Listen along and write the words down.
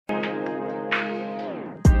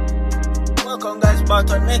Welcome guys back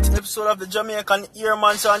to our next episode of the Jamaican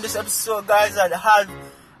Earman. So on this episode guys, I had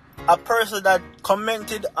a person that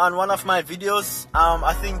commented on one of my videos.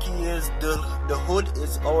 I think he is the hood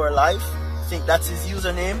is our life. I think that's his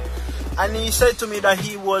username. And he said to me that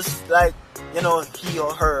he was like, you know, he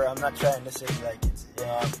or her, I'm not trying to say like it's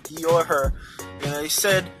he or her. You know, he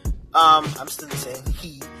said, I'm still saying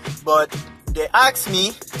he, but they asked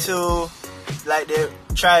me to, like, they're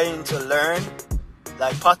trying to learn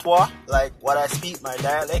like patois, like what I speak, my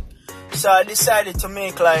dialect. So I decided to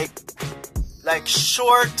make like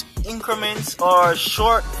short increments or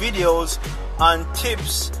short videos on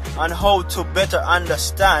tips on how to better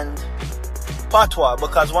understand patois,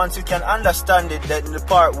 because once you can understand it, then the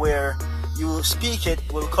part where you speak it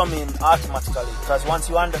will come in automatically. Because once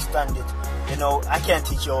you understand it, you know, I can't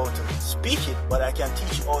teach you how to speak it, but I can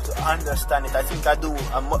teach you how to understand it. I think I do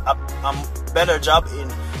a better job in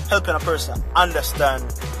helping a person understand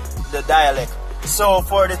the dialect. So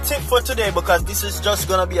for the tip for today, because this is just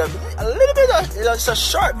gonna be a little bit of, it's a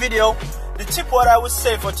short video, the tip what I would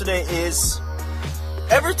say for today is,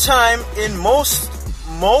 every time in most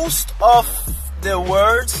of the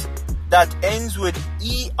words that ends with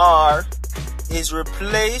ER is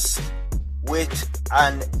replaced with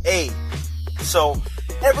an A. So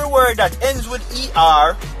every word that ends with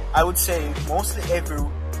ER, I would say mostly every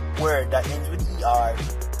word that ends with ER,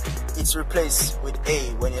 it's replaced with A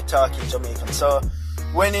when you're talking Jamaican. So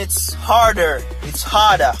when it's harder, it's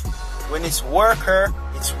harder. When it's worker,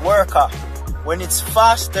 it's worker. When it's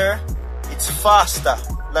faster, it's faster.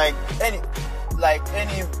 Like any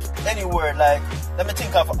word. Like, let me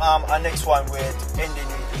think of a next one with ending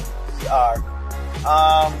with ER.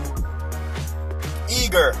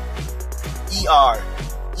 Eager, ER,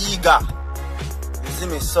 eager. You see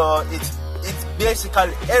me? So it's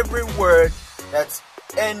basically every word that's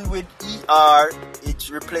end with ER, it's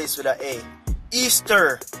replaced with an A.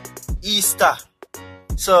 Easter, Easter.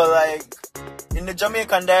 So like in the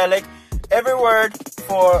Jamaican dialect, every word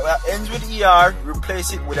for ends with ER,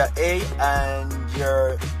 replace it with an A, and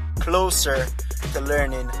you're closer to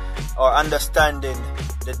learning or understanding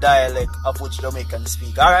the dialect of which Jamaicans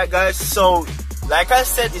speak. Alright guys, so like I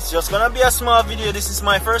said, it's just gonna be a small video. This is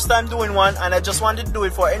my first time doing one, and I just wanted to do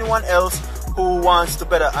it for anyone else who wants to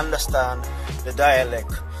better understand the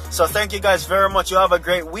dialect. So thank you guys very much. You have a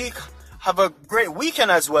great week. Have a great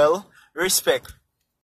weekend as well. Respect.